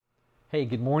Hey,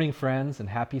 good morning, friends, and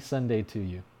happy Sunday to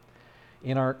you.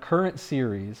 In our current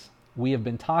series, we have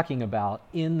been talking about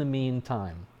in the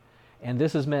meantime, and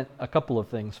this has meant a couple of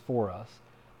things for us.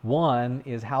 One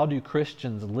is, how do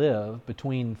Christians live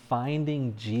between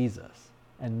finding Jesus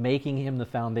and making him the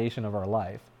foundation of our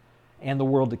life and the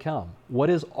world to come? What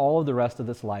is all of the rest of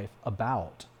this life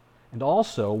about? And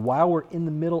also, while we're in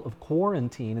the middle of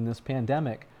quarantine in this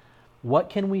pandemic, what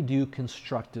can we do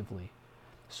constructively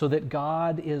so that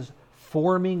God is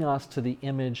forming us to the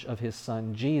image of his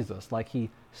son Jesus, like he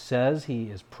says he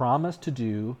is promised to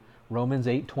do? Romans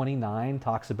 8:29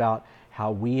 talks about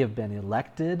how we have been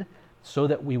elected so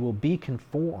that we will be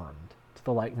conformed to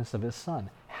the likeness of his son.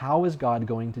 How is God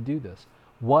going to do this?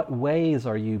 What ways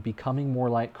are you becoming more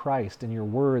like Christ in your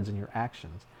words and your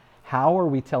actions? How are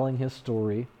we telling his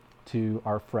story to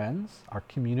our friends, our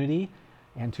community,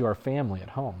 and to our family at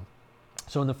home?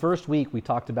 So in the first week, we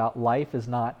talked about life is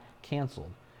not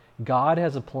canceled. God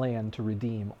has a plan to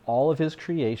redeem all of his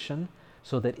creation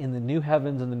so that in the new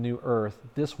heavens and the new earth,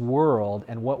 this world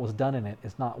and what was done in it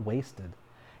is not wasted.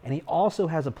 And he also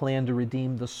has a plan to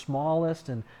redeem the smallest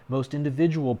and most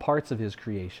individual parts of his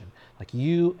creation, like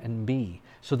you and me,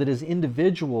 so that as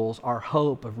individuals, our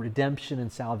hope of redemption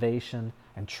and salvation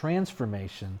and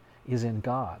transformation is in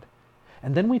God.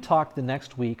 And then we talked the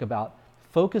next week about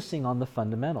focusing on the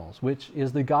fundamentals, which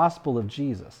is the gospel of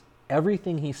Jesus.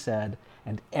 Everything he said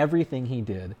and everything he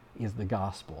did is the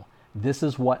gospel. This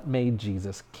is what made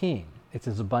Jesus king. It's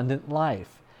his abundant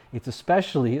life. It's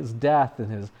especially his death and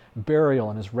his burial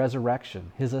and his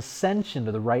resurrection, his ascension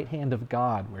to the right hand of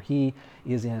God, where he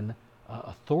is in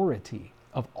authority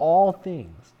of all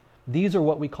things. These are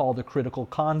what we call the critical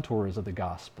contours of the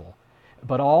gospel.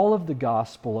 But all of the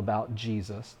gospel about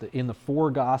Jesus, in the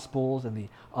four gospels and the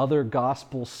other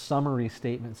gospel summary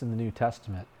statements in the New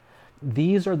Testament,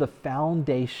 these are the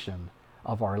foundation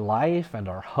of our life and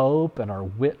our hope and our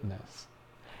witness.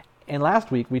 And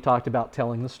last week we talked about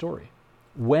telling the story.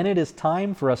 When it is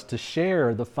time for us to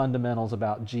share the fundamentals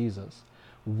about Jesus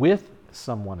with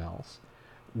someone else,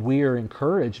 we are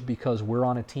encouraged because we're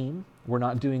on a team. We're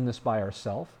not doing this by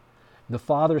ourselves. The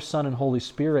Father, Son, and Holy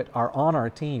Spirit are on our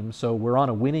team, so we're on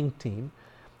a winning team.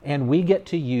 And we get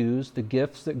to use the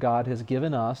gifts that God has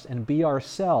given us and be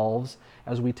ourselves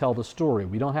as we tell the story.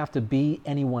 We don't have to be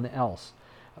anyone else.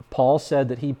 Paul said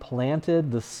that he planted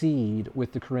the seed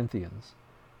with the Corinthians.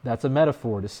 That's a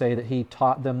metaphor to say that he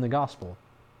taught them the gospel.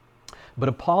 But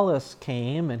Apollos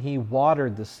came and he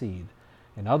watered the seed.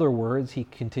 In other words, he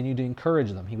continued to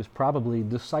encourage them. He was probably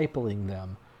discipling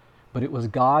them. But it was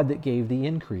God that gave the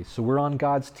increase. So we're on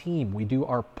God's team. We do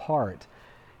our part.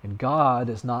 And God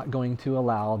is not going to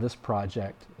allow this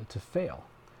project to fail.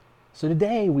 So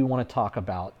today we want to talk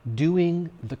about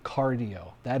doing the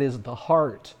cardio. That is the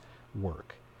heart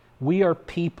work. We are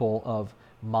people of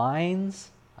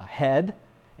minds, a head,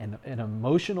 and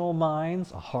emotional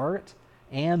minds, a heart,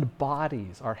 and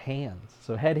bodies, our hands.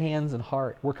 So head, hands, and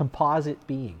heart. We're composite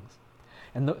beings.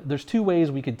 And there's two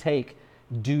ways we could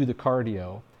do the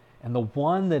cardio. And the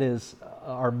one that is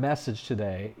our message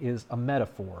today is a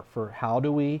metaphor for how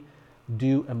do we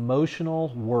do emotional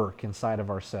work inside of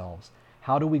ourselves.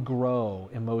 How do we grow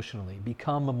emotionally,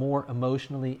 become more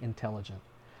emotionally intelligent?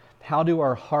 How do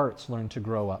our hearts learn to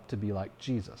grow up to be like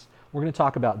Jesus? We're going to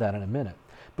talk about that in a minute.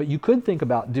 But you could think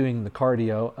about doing the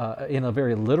cardio in a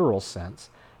very literal sense,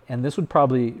 and this would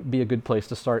probably be a good place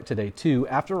to start today too.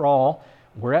 After all,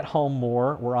 we're at home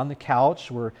more, we're on the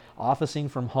couch, we're officing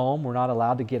from home, we're not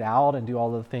allowed to get out and do all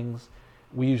the things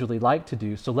we usually like to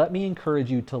do. So let me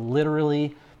encourage you to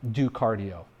literally do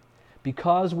cardio.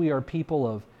 Because we are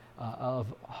people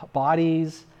of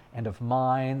bodies and of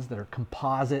minds that are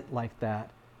composite like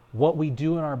that, what we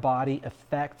do in our body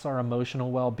affects our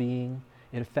emotional well-being.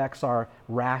 It affects our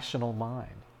rational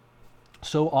mind.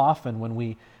 So often when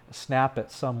we snap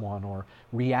at someone or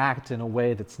react in a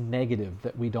way that's negative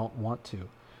that we don't want to,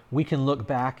 we can look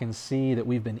back and see that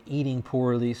we've been eating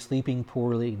poorly, sleeping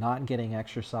poorly, not getting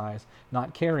exercise,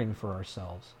 not caring for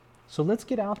ourselves. So let's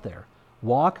get out there,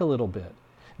 walk a little bit.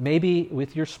 Maybe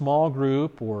with your small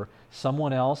group or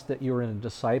someone else that you're in a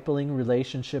discipling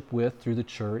relationship with through the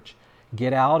church,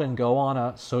 get out and go on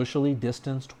a socially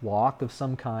distanced walk of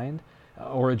some kind,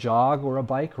 or a jog or a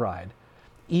bike ride.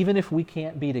 Even if we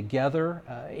can't be together,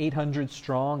 800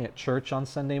 strong at church on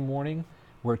Sunday morning,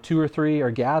 where 2 or 3 are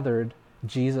gathered,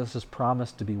 Jesus has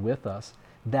promised to be with us.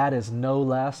 That is no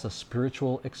less a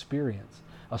spiritual experience,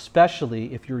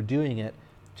 especially if you're doing it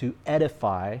to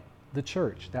edify the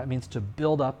church. That means to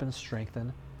build up and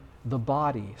strengthen the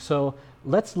body. So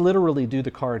let's literally do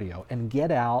the cardio and get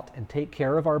out and take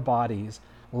care of our bodies.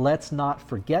 Let's not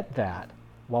forget that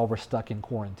while we're stuck in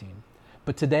quarantine.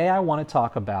 But today I want to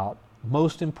talk about,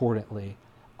 most importantly,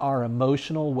 our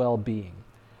emotional well-being.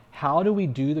 How do we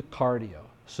do the cardio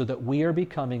so that we are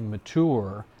becoming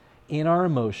mature in our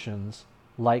emotions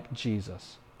like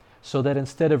Jesus? So that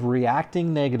instead of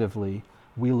reacting negatively,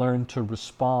 we learn to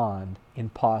respond in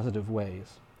positive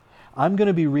ways. I'm going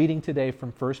to be reading today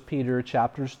from 1 Peter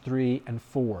chapters 3 and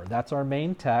 4. That's our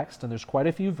main text, and there's quite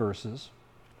a few verses.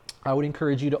 I would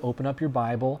encourage you to open up your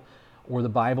Bible or the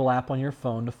Bible app on your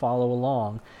phone to follow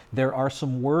along. There are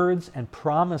some words and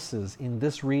promises in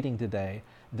this reading today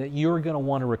that you're going to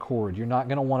want to record. You're not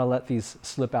going to want to let these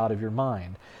slip out of your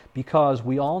mind, because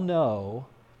we all know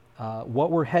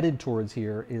what we're headed towards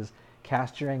here is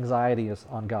cast your anxieties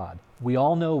on God. We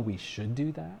all know we should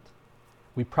do that.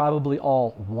 We probably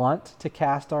all want to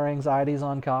cast our anxieties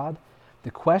on God.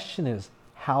 The question is,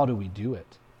 how do we do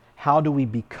it? How do we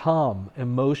become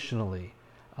emotionally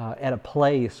at a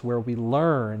place where we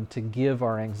learn to give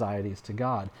our anxieties to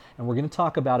God? And we're going to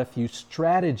talk about a few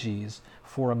strategies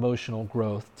for emotional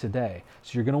growth today.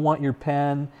 So you're going to want your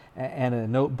pen and a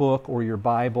notebook or your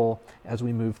Bible as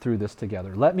we move through this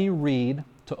together. Let me read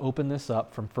to open this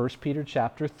up from 1 Peter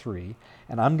chapter 3,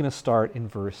 and I'm going to start in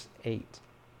verse 8.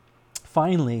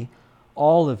 Finally,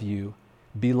 all of you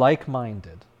be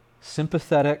like-minded,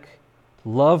 sympathetic,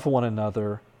 love one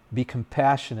another, be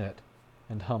compassionate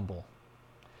and humble.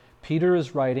 Peter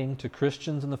is writing to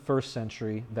Christians in the first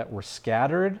century that were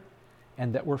scattered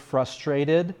and that were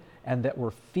frustrated and that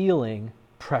were feeling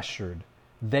pressured.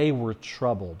 They were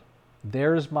troubled.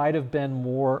 Theirs might have been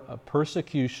more a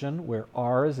persecution, where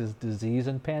ours is disease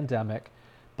and pandemic,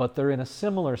 but they're in a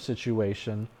similar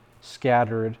situation,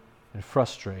 scattered and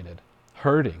frustrated,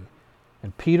 hurting.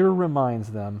 And Peter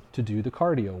reminds them to do the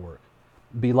cardio work.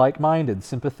 Be like-minded,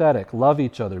 sympathetic, love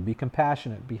each other, be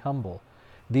compassionate, be humble.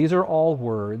 These are all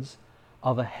words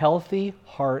of a healthy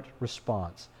heart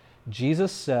response.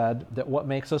 Jesus said that what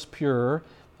makes us pure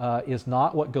is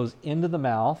not what goes into the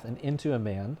mouth and into a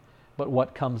man, but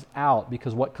what comes out,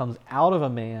 because what comes out of a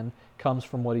man comes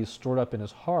from what he's stored up in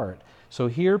his heart. So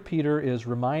here Peter is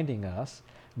reminding us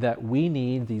that we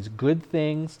need these good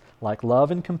things like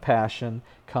love and compassion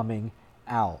coming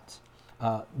out.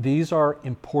 These are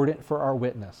important for our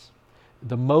witness.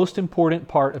 The most important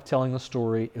part of telling the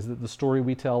story is that the story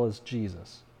we tell is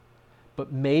Jesus.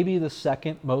 But maybe the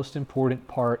second most important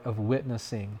part of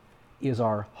witnessing is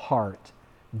our heart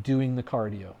doing the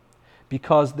cardio.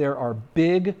 Because there are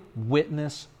big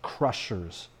witness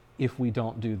crushers if we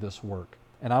don't do this work.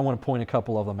 And I want to point a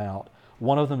couple of them out.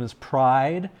 One of them is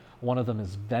pride. One of them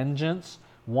is vengeance.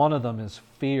 One of them is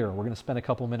fear. We're going to spend a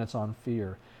couple minutes on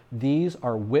fear. These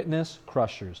are witness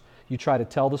crushers. You try to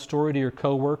tell the story to your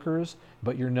coworkers,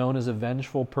 but you're known as a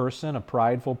vengeful person, a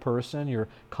prideful person. You're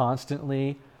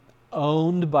constantly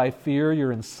owned by fear.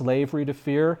 You're in slavery to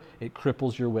fear. It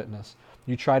cripples your witness.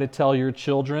 You try to tell your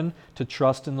children to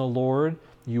trust in the Lord.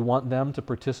 You want them to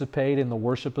participate in the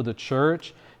worship of the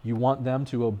church. You want them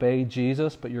to obey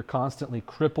Jesus, but you're constantly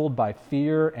crippled by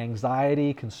fear,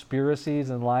 anxiety, conspiracies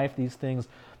in life. These things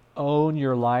own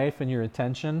your life and your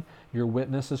attention. Your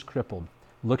witness is crippled.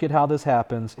 Look at how this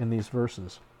happens in these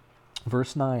verses.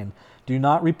 Verse 9, do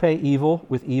not repay evil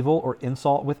with evil or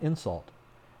insult with insult.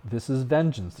 This is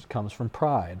vengeance that comes from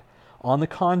pride. On the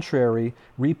contrary,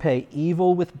 repay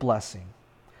evil with blessing,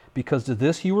 because to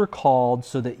this you were called,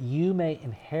 so that you may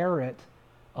inherit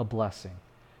a blessing.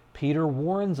 Peter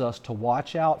warns us to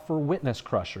watch out for witness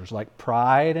crushers like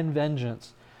pride and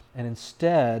vengeance, and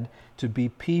instead to be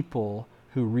people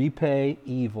who repay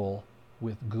evil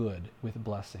with good, with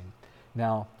blessing.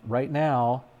 Now, right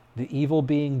now, the evil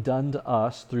being done to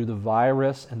us through the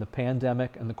virus and the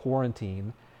pandemic and the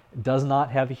quarantine does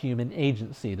not have a human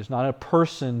agency. There's not a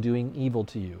person doing evil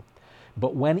to you.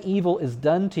 But when evil is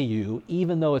done to you,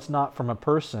 even though it's not from a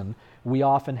person, we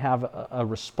often have a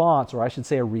response, or I should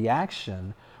say a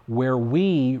reaction, where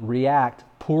we react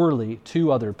poorly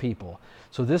to other people.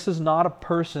 So this is not a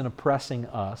person oppressing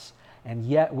us, and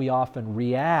yet we often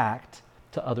react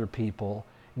to other people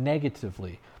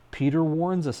negatively. Peter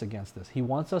warns us against this. He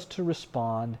wants us to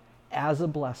respond as a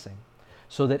blessing,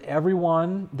 so that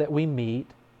everyone that we meet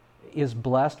is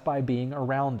blessed by being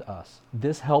around us.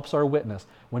 This helps our witness.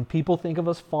 When people think of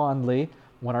us fondly,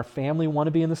 when our family want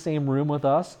to be in the same room with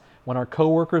us, when our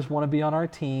coworkers want to be on our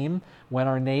team, when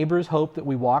our neighbors hope that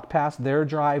we walk past their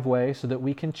driveway so that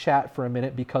we can chat for a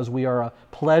minute because we are a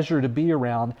pleasure to be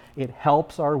around, it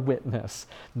helps our witness.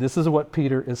 This is what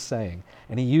Peter is saying.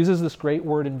 And he uses this great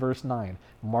word in verse 9.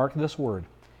 Mark this word,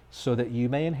 so that you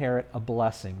may inherit a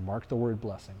blessing. Mark the word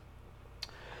blessing.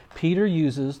 Peter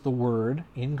uses the word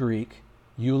in Greek,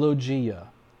 eulogia,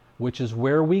 which is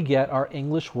where we get our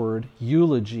English word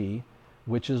eulogy,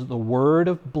 which is the word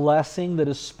of blessing that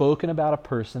is spoken about a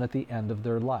person at the end of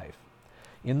their life.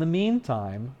 In the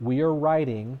meantime, we are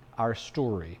writing our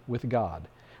story with God.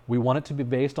 We want it to be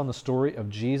based on the story of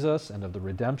Jesus and of the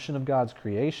redemption of God's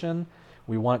creation.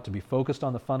 We want it to be focused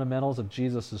on the fundamentals of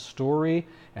Jesus' story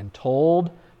and told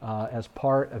as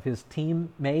part of his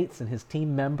teammates and his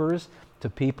team members to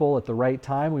people at the right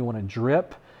time. We want to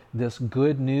drip this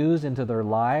good news into their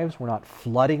lives. We're not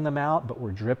flooding them out, but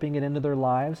we're dripping it into their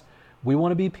lives. We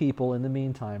want to be people, in the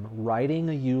meantime, writing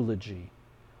a eulogy,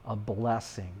 a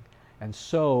blessing. And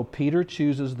so Peter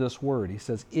chooses this word. He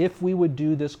says, if we would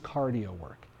do this cardio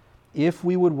work, if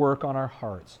we would work on our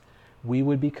hearts, we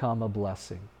would become a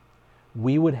blessing.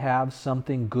 We would have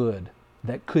something good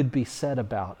that could be said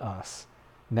about us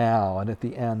now and at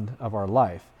the end of our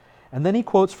life. And then he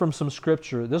quotes from some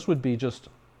scripture. This would be just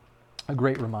a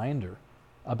great reminder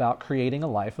about creating a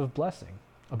life of blessing,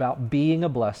 about being a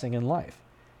blessing in life.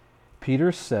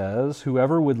 Peter says,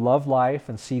 whoever would love life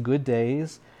and see good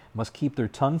days must keep their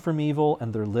tongue from evil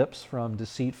and their lips from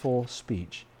deceitful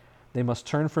speech. They must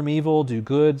turn from evil, do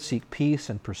good, seek peace,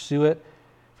 and pursue it.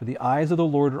 For the eyes of the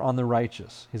Lord are on the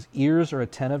righteous. His ears are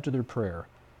attentive to their prayer.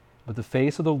 But the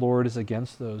face of the Lord is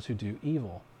against those who do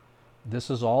evil. This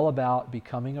is all about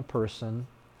becoming a person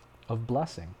of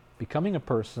blessing, becoming a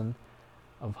person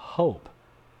of hope.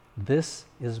 This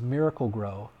is Miracle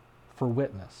Grow for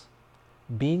witness.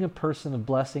 Being a person of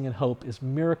blessing and hope is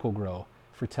Miracle Grow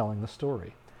for telling the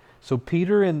story. So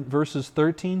Peter in verses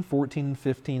 13, 14, and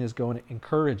 15 is going to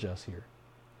encourage us here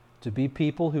to be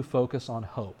people who focus on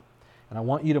hope. And I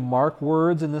want you to mark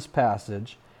words in this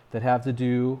passage that have to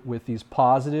do with these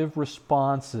positive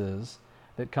responses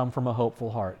that come from a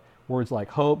hopeful heart. Words like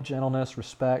hope, gentleness,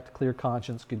 respect, clear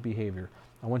conscience, good behavior.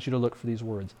 I want you to look for these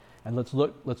words. And let's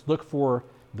look for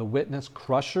the witness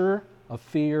crusher of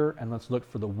fear, and let's look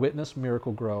for the witness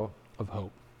Miracle Grow of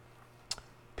hope.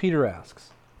 Peter asks,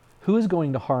 who is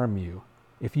going to harm you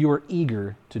if you are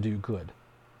eager to do good?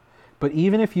 But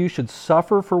even if you should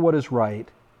suffer for what is right,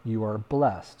 you are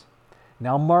blessed.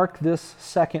 Now mark this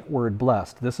second word,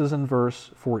 blessed. This is in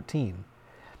verse 14.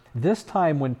 This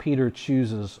time when Peter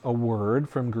chooses a word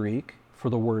from Greek for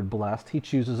the word blessed, he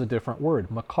chooses a different word,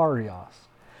 makarios.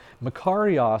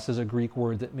 Makarios is a Greek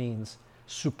word that means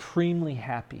supremely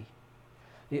happy.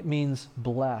 It means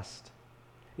blessed.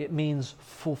 It means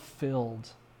fulfilled.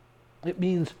 It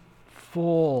means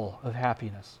full of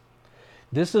happiness.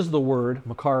 This is the word,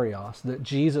 makarios, that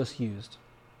Jesus used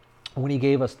when he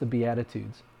gave us the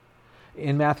Beatitudes.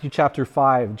 In Matthew chapter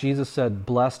 5, Jesus said,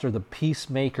 blessed are the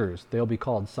peacemakers. They'll be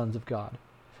called sons of God.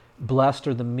 Blessed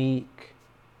are the meek.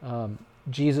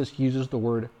 Jesus uses the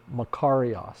word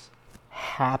makarios,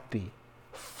 happy,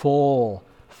 full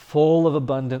of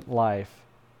abundant life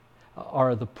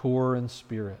are the poor in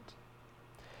spirit.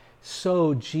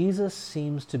 So Jesus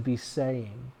seems to be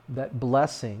saying that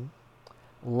blessing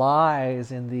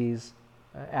lies in these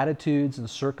attitudes and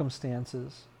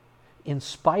circumstances in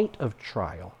spite of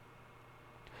trial.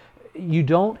 You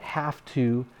don't have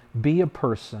to be a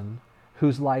person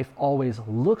whose life always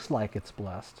looks like it's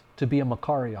blessed to be a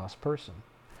makarios person.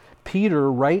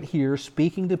 Peter, right here,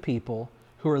 speaking to people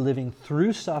who are living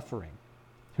through suffering,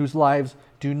 whose lives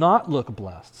do not look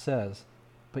blessed, says,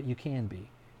 but you can be.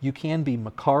 You can be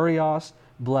makarios,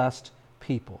 blessed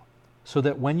people. So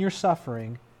that when you're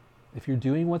suffering, if you're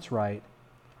doing what's right,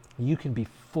 you can be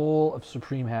full of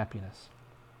supreme happiness.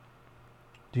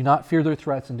 Do not fear their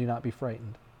threats and do not be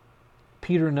frightened.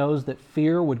 Peter knows that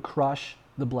fear would crush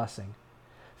the blessing.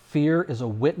 Fear is a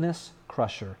witness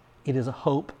crusher. It is a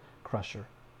hope crusher.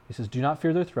 He says, do not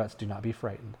fear their threats, do not be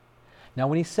frightened. Now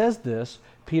when he says this,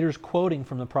 Peter's quoting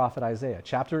from the prophet Isaiah,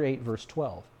 chapter 8, verse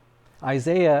 12.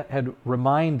 Isaiah had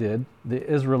reminded the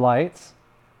Israelites,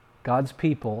 God's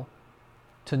people,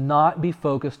 to not be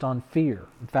focused on fear.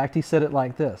 In fact, he said it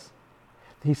like this.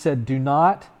 He said, do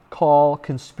not call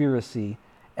conspiracy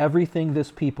everything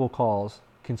this people calls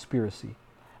conspiracy.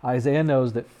 Isaiah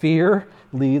knows that fear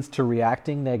leads to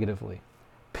reacting negatively.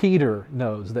 Peter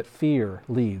knows that fear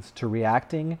leads to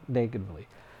reacting negatively.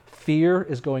 Fear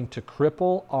is going to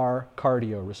cripple our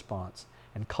cardio response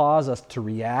and cause us to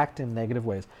react in negative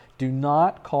ways. Do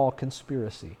not call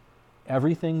conspiracy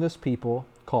everything this people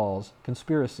calls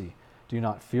conspiracy. Do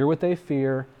not fear what they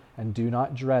fear and do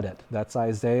not dread it. That's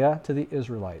Isaiah to the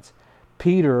Israelites.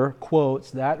 Peter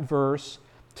quotes that verse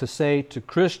to say to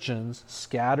Christians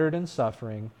scattered and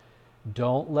suffering,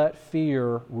 don't let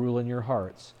fear rule in your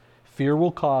hearts. Fear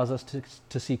will cause us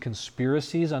to see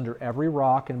conspiracies under every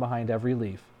rock and behind every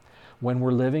leaf. When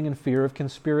we're living in fear of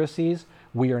conspiracies,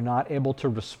 we are not able to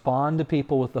respond to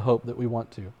people with the hope that we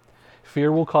want to.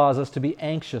 Fear will cause us to be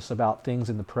anxious about things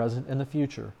in the present and the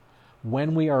future.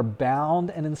 When we are bound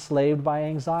and enslaved by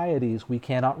anxieties, we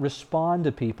cannot respond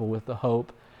to people with the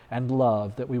hope and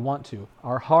love that we want to.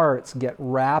 Our hearts get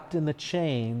wrapped in the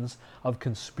chains of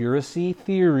conspiracy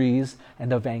theories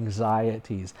and of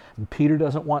anxieties. And Peter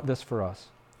doesn't want this for us.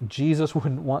 Jesus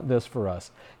wouldn't want this for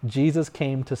us. Jesus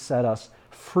came to set us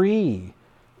free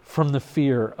from the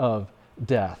fear of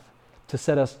death, to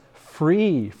set us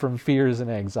free from fears and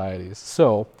anxieties.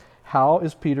 So, how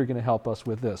is Peter going to help us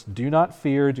with this? Do not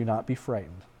fear, do not be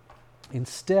frightened.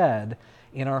 Instead,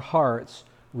 in our hearts,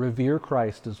 revere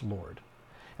Christ as Lord.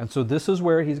 And so this is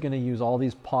where he's going to use all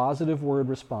these positive word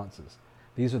responses.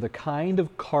 These are the kind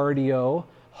of cardio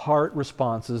heart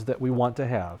responses that we want to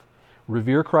have.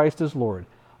 Revere Christ as Lord.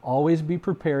 Always be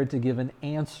prepared to give an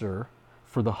answer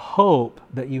for the hope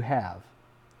that you have.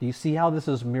 Do you see how this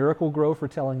is miracle grow for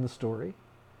telling the story?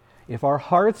 If our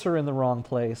hearts are in the wrong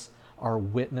place, our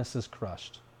witness is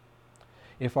crushed.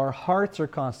 If our hearts are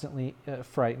constantly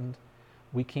frightened,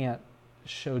 we can't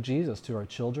show Jesus to our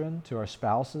children, to our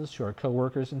spouses, to our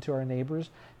coworkers, and to our neighbors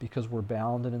because we're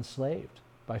bound and enslaved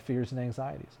by fears and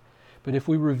anxieties. But if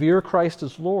we revere Christ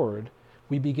as Lord,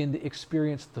 we begin to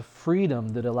experience the freedom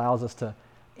that allows us to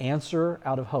answer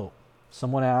out of hope.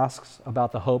 Someone asks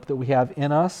about the hope that we have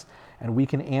in us, and we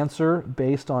can answer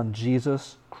based on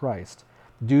Jesus Christ.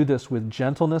 Do this with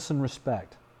gentleness and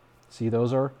respect. See,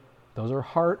 those are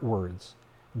heart words.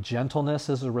 Gentleness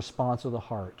is a response of the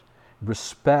heart.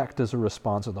 Respect is a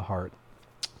response of the heart.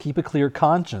 Keep a clear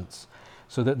conscience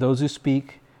so that those who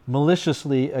speak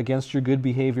maliciously against your good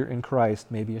behavior in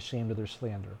Christ may be ashamed of their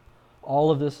slander.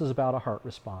 All of this is about a heart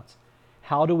response.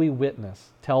 How do we witness,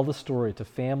 tell the story to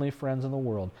family, friends, and the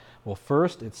world? Well,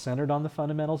 first, it's centered on the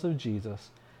fundamentals of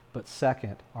Jesus. But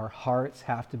second, our hearts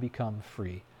have to become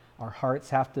free. Our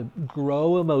hearts have to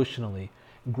grow emotionally,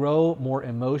 grow more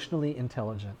emotionally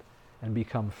intelligent, and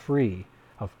become free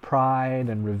of pride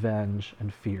and revenge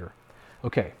and fear.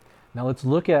 Okay, now let's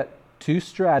look at two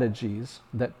strategies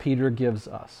that Peter gives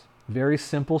us. Very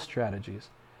simple strategies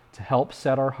to help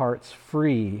set our hearts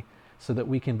free so that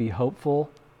we can be hopeful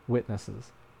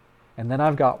witnesses. And then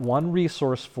I've got one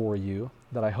resource for you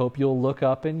that I hope you'll look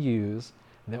up and use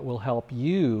that will help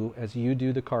you as you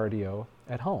do the cardio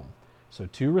at home. So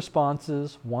 2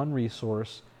 responses, 1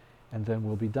 resource, and then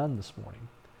we'll be done this morning.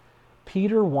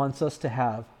 Peter wants us to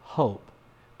have hope,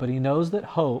 but he knows that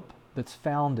hope that's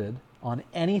founded on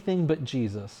anything but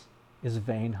Jesus is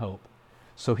vain hope.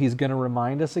 So he's going to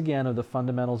remind us again of the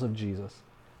fundamentals of Jesus,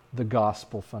 the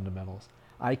gospel fundamentals.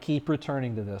 I keep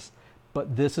returning to this,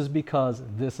 but this is because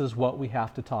this is what we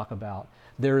have to talk about.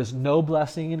 There is no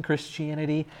blessing in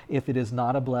Christianity if it is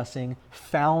not a blessing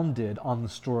founded on the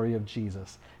story of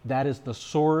Jesus. That is the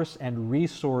source and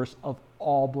resource of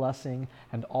all blessing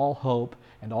and all hope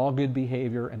and all good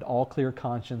behavior and all clear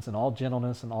conscience and all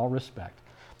gentleness and all respect.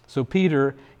 So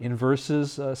Peter, in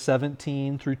verses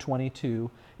 17 through 22,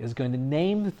 is going to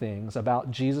name things about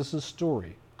Jesus'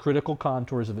 story, critical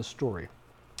contours of his story.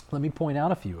 Let me point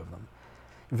out a few of them.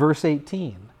 Verse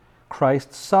 18,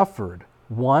 Christ suffered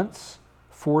once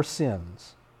for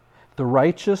sins, the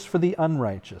righteous for the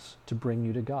unrighteous, to bring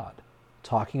you to God.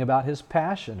 Talking about his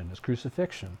passion and his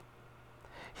crucifixion.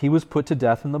 He was put to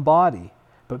death in the body,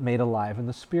 but made alive in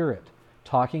the spirit.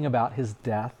 Talking about his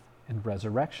death and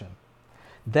resurrection.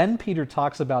 Then Peter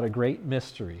talks about a great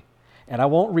mystery. And I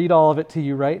won't read all of it to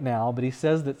you right now, but he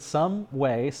says that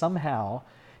somehow,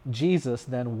 Jesus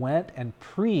then went and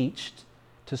preached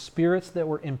to spirits that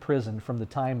were imprisoned from the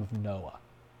time of Noah.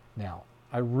 Now,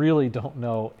 I really don't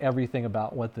know everything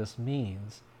about what this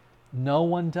means. No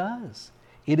one does.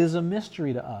 It is a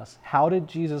mystery to us. How did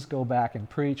Jesus go back and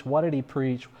preach? What did he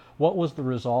preach? What was the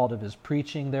result of his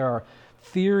preaching? There are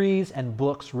theories and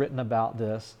books written about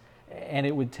this, and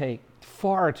it would take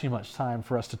far too much time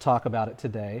for us to talk about it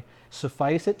today.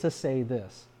 Suffice it to say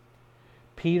this.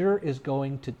 Peter is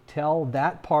going to tell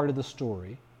that part of the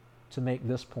story to make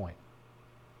this point.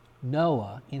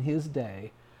 Noah, in his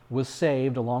day, was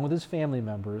saved along with his family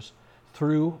members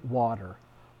through water.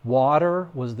 Water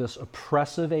was this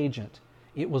oppressive agent.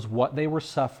 It was what they were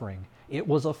suffering. It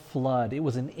was a flood. It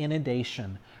was an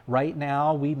inundation. Right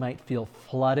now, we might feel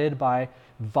flooded by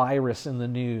virus in the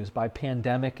news, by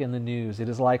pandemic in the news. It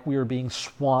is like we are being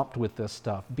swamped with this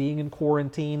stuff. Being in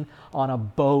quarantine on a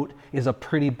boat is a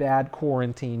pretty bad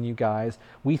quarantine, you guys.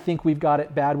 We think we've got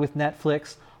it bad with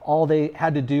Netflix. All they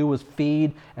had to do was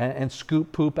feed and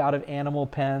scoop poop out of animal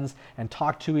pens and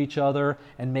talk to each other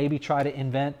and maybe try to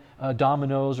invent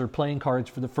dominoes or playing cards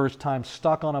for the first time,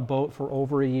 stuck on a boat for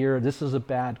over a year. This is a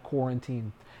bad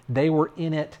quarantine. They were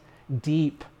in it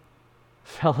deep,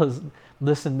 Fellas,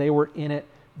 listen, they were in it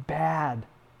bad.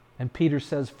 And Peter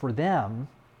says for them,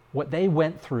 what they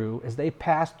went through as they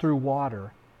passed through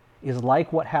water is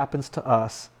like what happens to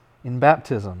us in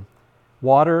baptism.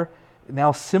 Water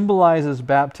now symbolizes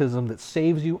baptism that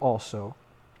saves you also,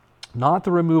 not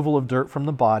the removal of dirt from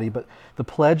the body, but the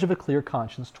pledge of a clear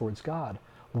conscience towards God.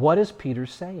 What is Peter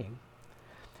saying?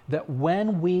 That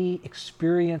when we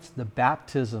experience the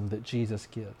baptism that Jesus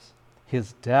gives,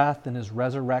 his death and his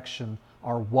resurrection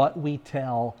are what we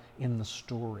tell in the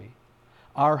story.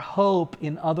 Our hope,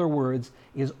 in other words,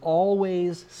 is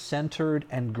always centered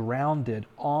and grounded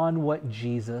on what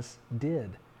Jesus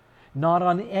did, not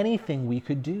on anything we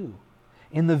could do.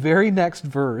 In the very next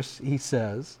verse, he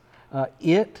says,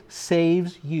 it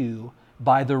saves you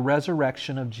by the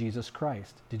resurrection of Jesus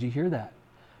Christ. Did you hear that?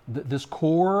 This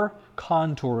core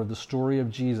contour of the story of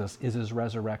Jesus is his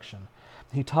resurrection.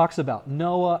 He talks about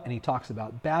Noah, and he talks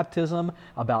about baptism,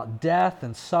 about death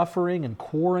and suffering and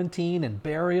quarantine and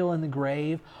burial in the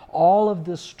grave. All of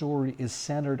this story is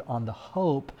centered on the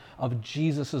hope of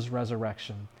Jesus'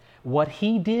 resurrection. What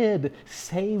he did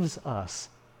saves us.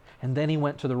 And then he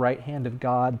went to the right hand of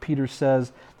God. Peter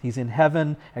says he's in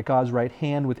heaven at God's right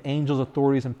hand with angels,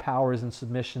 authorities, and powers in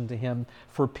submission to him.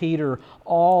 For Peter,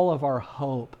 all of our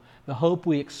hope, the hope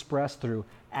we express through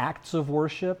acts of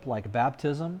worship like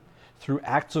baptism, through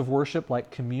acts of worship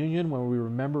like communion, where we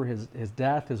remember his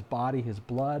death, his body, his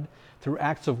blood, through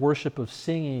acts of worship of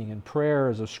singing and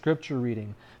prayers, of scripture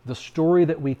reading, the story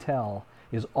that we tell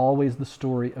is always the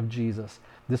story of Jesus.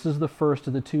 This is the first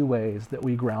of the two ways that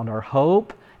we ground our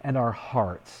hope and our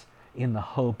hearts in the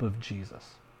hope of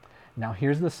Jesus. Now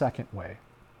here's the second way.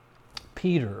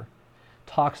 Peter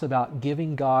talks about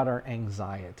giving God our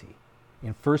anxiety.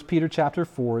 In 1 Peter chapter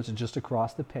 4, it's just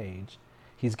across the page,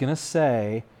 he's going to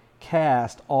say,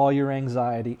 cast all your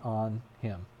anxiety on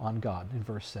him, on God, in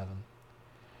verse 7.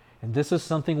 And this is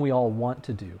something we all want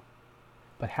to do,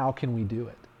 but how can we do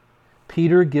it?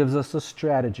 Peter gives us a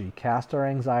strategy, cast our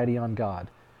anxiety on God.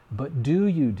 But do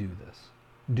you do this?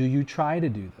 Do you try to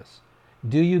do this?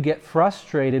 Do you get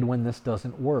frustrated when this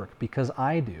doesn't work? Because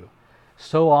I do.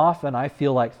 So often I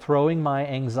feel like throwing my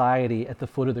anxiety at the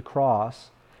foot of the cross.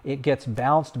 It gets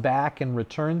bounced back and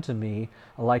returned to me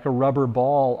like a rubber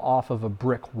ball off of a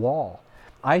brick wall.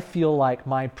 I feel like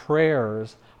my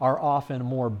prayers are often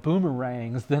more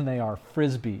boomerangs than they are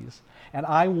frisbees. And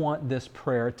I want this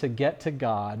prayer to get to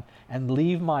God and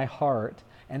leave my heart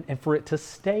and for it to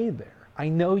stay there. I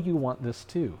know you want this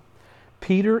too.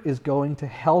 Peter is going to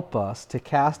help us to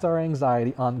cast our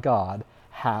anxiety on God.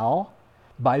 How?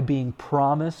 By being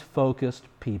promise-focused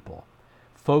people.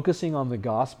 Focusing on the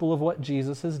gospel of what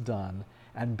Jesus has done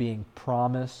and being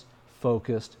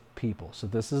promise-focused people. So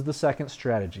this is the second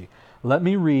strategy. Let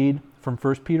me read from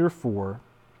 1 Peter 4,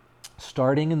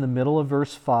 starting in the middle of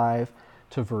verse 5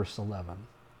 to verse 11.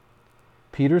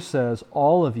 Peter says,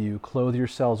 all of you clothe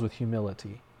yourselves with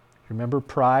humility. Remember,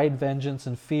 pride, vengeance,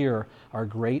 and fear are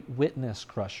great witness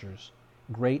crushers,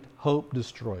 great hope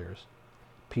destroyers.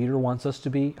 Peter wants us to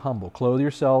be humble. Clothe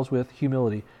yourselves with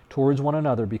humility towards one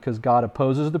another, because God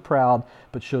opposes the proud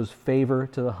but shows favor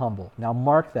to the humble. Now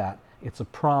mark that. It's a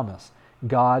promise.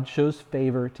 God shows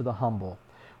favor to the humble.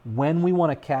 When we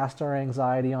want to cast our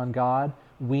anxiety on God,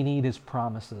 we need his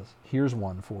promises. Here's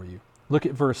one for you. Look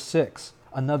at verse 6,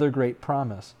 another great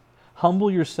promise. Humble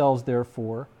yourselves,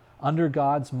 therefore, under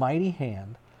God's mighty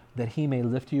hand, that he may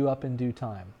lift you up in due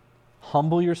time.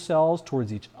 Humble yourselves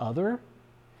towards each other,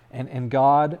 and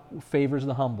God favors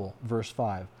the humble, verse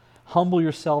 5. Humble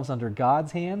yourselves under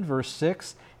God's hand, verse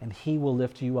 6, and he will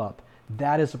lift you up.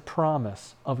 That is a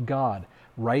promise of God.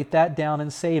 Write that down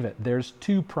and save it. There's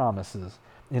two promises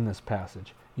in this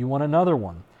passage. You want another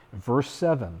one? Verse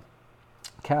 7.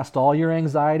 Cast all your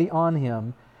anxiety on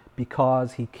him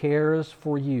because he cares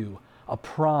for you. A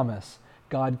promise.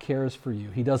 God cares for you.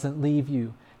 He doesn't leave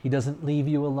you. He doesn't leave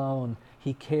you alone.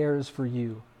 He cares for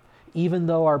you. Even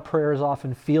though our prayers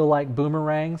often feel like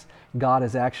boomerangs, God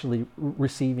is actually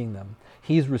receiving them.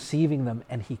 He's receiving them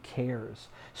and he cares.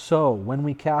 So when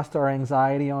we cast our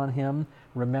anxiety on him,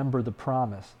 remember the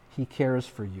promise. He cares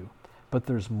for you. But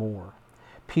there's more.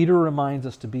 Peter reminds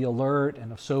us to be alert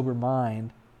and of sober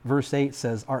mind. Verse 8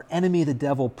 says, our enemy, the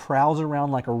devil, prowls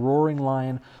around like a roaring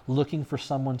lion looking for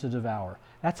someone to devour.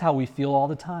 That's how we feel all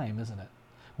the time, isn't it?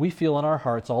 We feel in our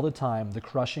hearts all the time the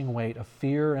crushing weight of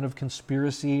fear and of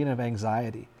conspiracy and of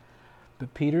anxiety.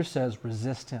 But Peter says,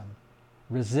 resist him.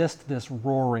 Resist this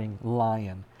roaring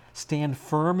lion. Stand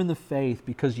firm in the faith,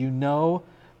 because you know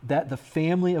that the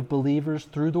family of believers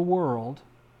through the world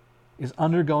is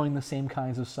undergoing the same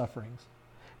kinds of sufferings.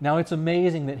 Now, it's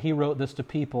amazing that he wrote this to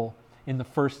people in the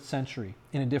first century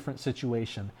in a different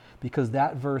situation, because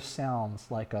that verse sounds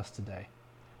like us today.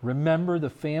 Remember the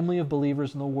family of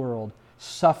believers in the world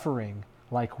suffering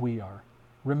like we are.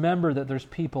 Remember that there's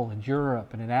people in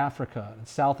Europe and in Africa and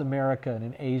South America and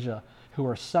in Asia who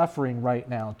are suffering right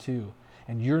now too.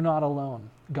 And you're not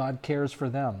alone. God cares for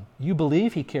them. You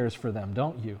believe He cares for them,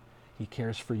 don't you? He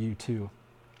cares for you too.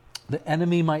 The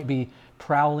enemy might be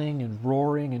prowling and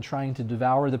roaring and trying to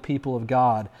devour the people of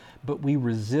God, but we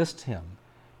resist him.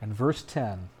 And verse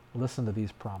 10, listen to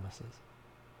these promises.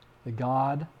 The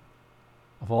God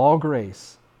of all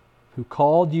grace, who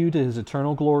called you to His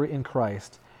eternal glory in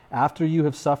Christ, after you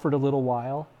have suffered a little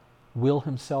while, will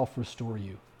Himself restore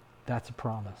you. That's a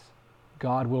promise.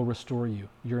 God will restore you.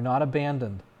 You're not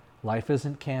abandoned. Life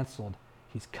isn't canceled.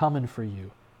 He's coming for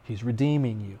you. He's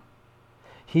redeeming you.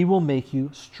 He will make you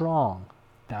strong.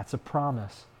 That's a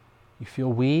promise. You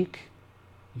feel weak,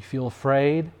 you feel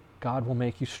afraid, God will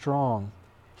make you strong.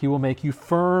 He will make you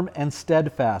firm and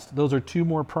steadfast. Those are two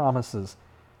more promises.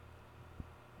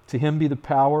 To Him be the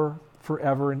power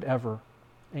forever and ever.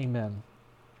 Amen.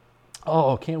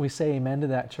 Oh, can't we say amen to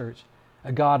that, church?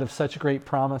 A God of such great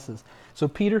promises. So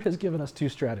Peter has given us two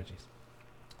strategies.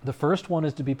 The first one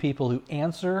is to be people who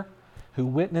answer, who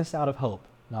witness out of hope.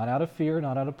 Not out of fear,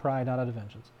 not out of pride, not out of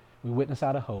vengeance. We witness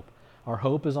out of hope. Our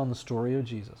hope is on the story of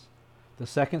Jesus. The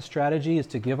second strategy is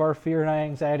to give our fear and our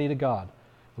anxiety to God.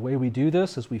 The way we do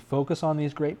this is we focus on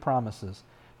these great promises.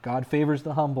 God favors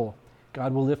the humble.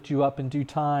 God will lift you up in due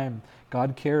time.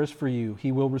 God cares for you.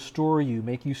 He will restore you,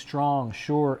 make you strong,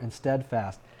 sure, and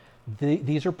steadfast.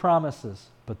 These are promises,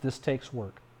 but this takes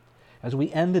work. As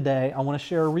we end today, I want to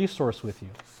share a resource with you.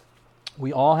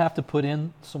 We all have to put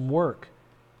in some work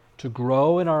to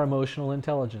grow in our emotional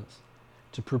intelligence,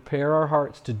 to prepare our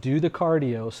hearts to do the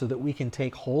cardio so that we can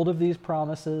take hold of these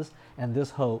promises and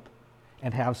this hope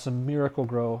and have some miracle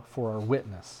grow for our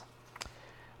witness.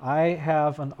 I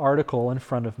have an article in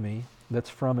front of me that's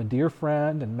from a dear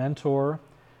friend and mentor,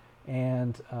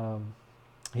 and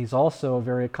he's also a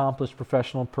very accomplished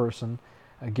professional person,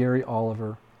 Gary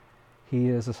Oliver. He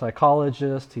is a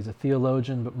psychologist, he's a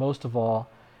theologian, but most of all,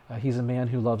 he's a man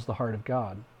who loves the heart of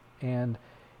God. And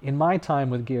in my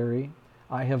time with Gary,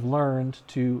 I have learned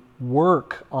to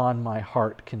work on my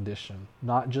heart condition,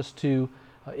 not just to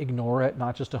ignore it,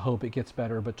 not just to hope it gets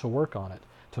better, but to work on it,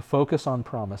 to focus on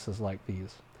promises like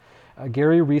these.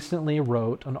 Gary recently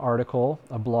wrote an article,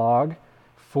 a blog,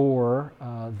 for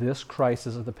this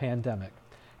crisis of the pandemic.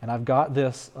 And I've got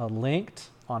this linked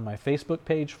on my Facebook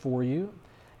page for you,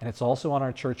 and it's also on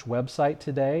our church website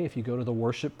today. If you go to the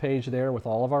worship page there with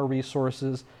all of our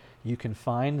resources, you can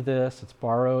find this. It's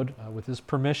borrowed with his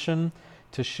permission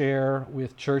to share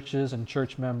with churches and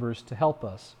church members to help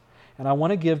us. And I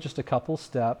want to give just a couple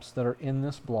steps that are in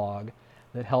this blog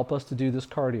that help us to do this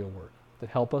cardio work, that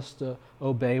help us to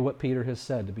obey what Peter has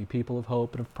said, to be people of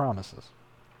hope and of promises.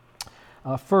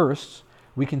 First,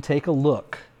 we can take a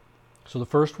look. So the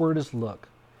first word is look.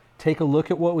 Take a look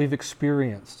at what we've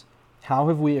experienced. How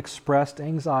have we expressed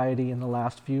anxiety in the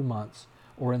last few months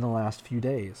or in the last few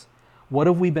days? What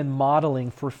have we been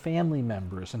modeling for family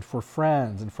members and for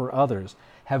friends and for others?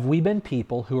 Have we been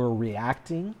people who are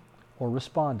reacting or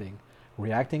responding?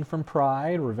 Reacting from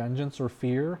pride or vengeance or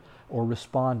fear, or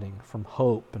responding from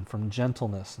hope and from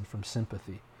gentleness and from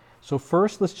sympathy? So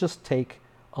first, let's just take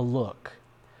a look.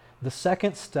 The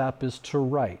second step is to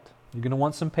write. You're going to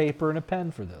want some paper and a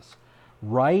pen for this.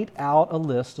 Write out a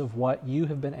list of what you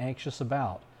have been anxious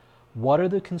about. What are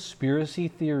the conspiracy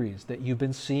theories that you've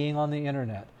been seeing on the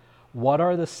internet? What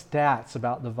are the stats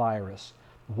about the virus?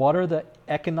 What are the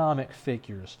economic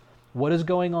figures? What is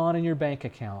going on in your bank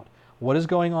account? What is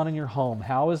going on in your home?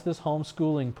 How is this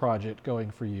homeschooling project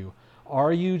going for you?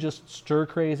 Are you just stir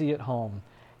crazy at home?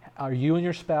 Are you and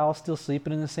your spouse still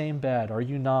sleeping in the same bed? Are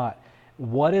you not?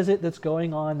 What is it that's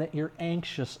going on that you're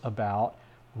anxious about?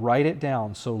 Write it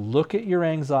down. So look at your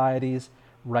anxieties,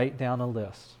 write down a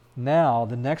list. Now,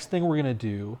 the next thing we're going to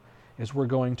do is we're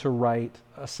going to write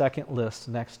a second list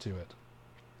next to it.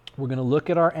 We're going to look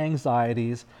at our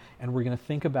anxieties and we're going to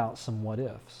think about some what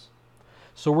ifs.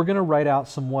 So we're going to write out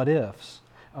some what ifs,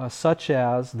 such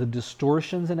as the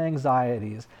distortions and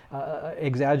anxieties,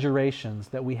 exaggerations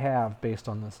that we have based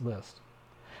on this list.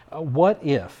 What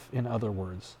if, in other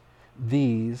words,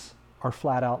 these are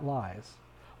flat out lies?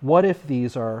 What if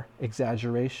these are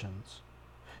exaggerations?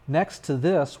 Next to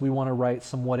this, we want to write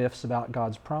some what ifs about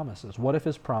God's promises. What if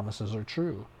His promises are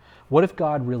true? What if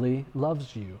God really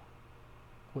loves you?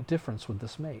 What difference would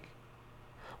this make?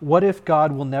 What if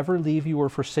God will never leave you or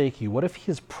forsake you? What if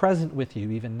He is present with you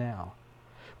even now?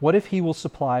 What if He will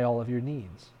supply all of your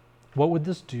needs? What would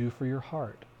this do for your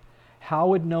heart? How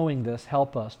would knowing this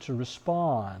help us to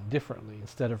respond differently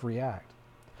instead of react?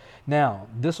 Now,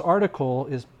 this article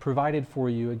is provided for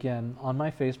you again on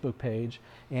my Facebook page,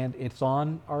 and it's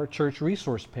on our church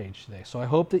resource page today. So I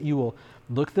hope that you will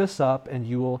look this up and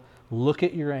you will look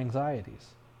at your anxieties.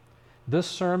 This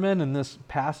sermon and this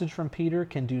passage from Peter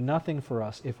can do nothing for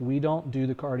us if we don't do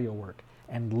the cardio work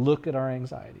and look at our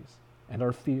anxieties and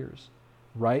our fears.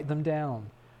 Write them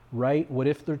down. Write what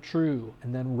if they're true,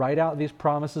 and then write out these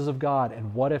promises of God,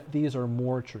 and what if these are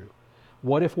more true?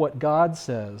 What if what God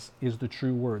says is the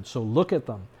true word? So look at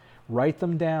them, write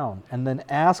them down, and then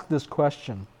ask this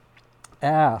question.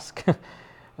 Ask,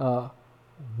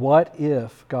 what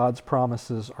if God's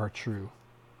promises are true?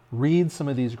 Read some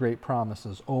of these great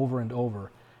promises over and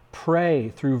over. Pray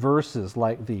through verses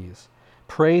like these.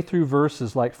 Pray through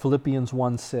verses like Philippians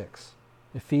 1:6,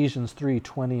 Ephesians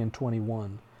 3:20 and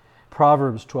 21,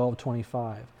 Proverbs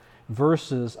 12:25.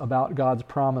 Verses about God's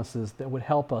promises that would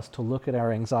help us to look at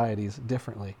our anxieties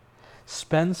differently.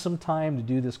 Spend some time to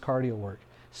do this cardio work.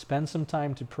 Spend some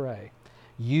time to pray.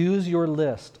 Use your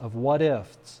list of what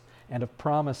ifs and of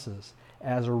promises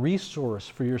as a resource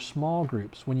for your small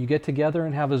groups when you get together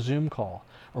and have a Zoom call,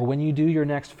 or when you do your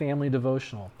next family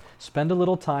devotional. Spend a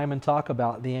little time and talk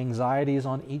about the anxieties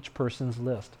on each person's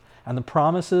list and the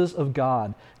promises of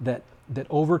God that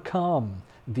overcome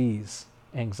these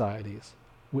anxieties.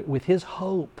 With His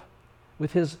hope,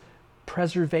 with His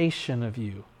preservation of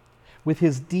you, with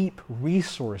His deep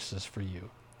resources for you.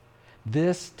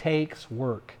 This takes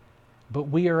work, but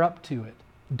we are up to it.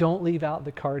 Don't leave out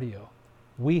the cardio.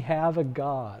 We have a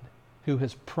God who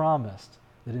has promised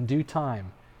that in due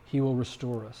time He will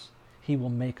restore us. He will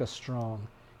make us strong.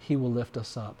 He will lift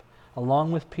us up.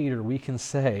 Along with Peter, we can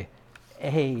say,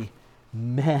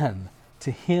 Amen.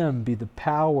 To Him be the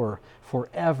power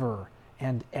forever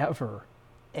and ever.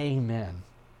 Amen.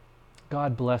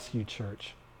 God bless you,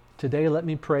 church. Today, let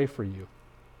me pray for you.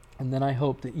 And then I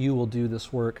hope that you will do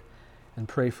this work and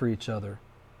pray for each other.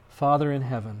 Father in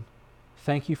heaven,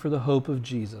 thank you for the hope of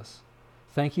Jesus.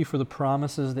 Thank you for the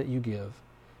promises that you give.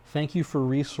 Thank you for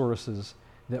resources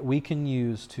that we can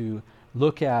use to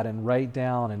look at and write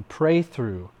down and pray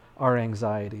through our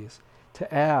anxieties,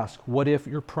 to ask, what if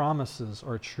your promises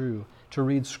are true, to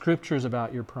read scriptures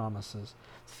about your promises,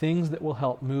 things that will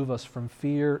help move us from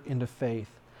fear into faith,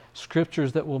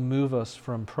 scriptures that will move us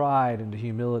from pride into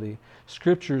humility,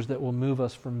 scriptures that will move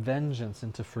us from vengeance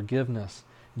into forgiveness,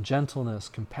 gentleness,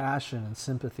 compassion, and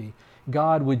sympathy.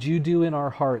 God, would you do in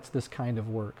our hearts this kind of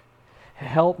work?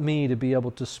 Help me to be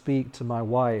able to speak to my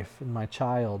wife and my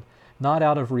child, not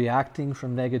out of reacting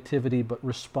from negativity, but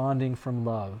responding from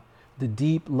love, the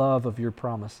deep love of your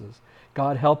promises.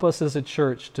 God, help us as a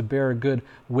church to bear a good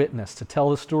witness, to tell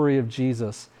the story of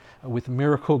Jesus with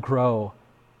Miracle-Gro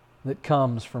that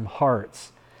comes from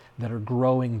hearts that are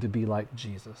growing to be like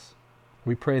Jesus.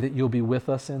 We pray that you'll be with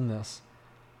us in this.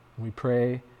 We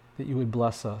pray that you would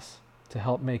bless us to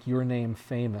help make your name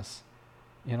famous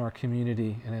in our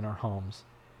community and in our homes.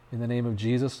 In the name of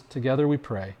Jesus, together we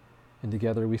pray, and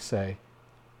together we say,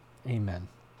 Amen.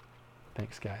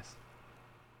 Thanks, guys.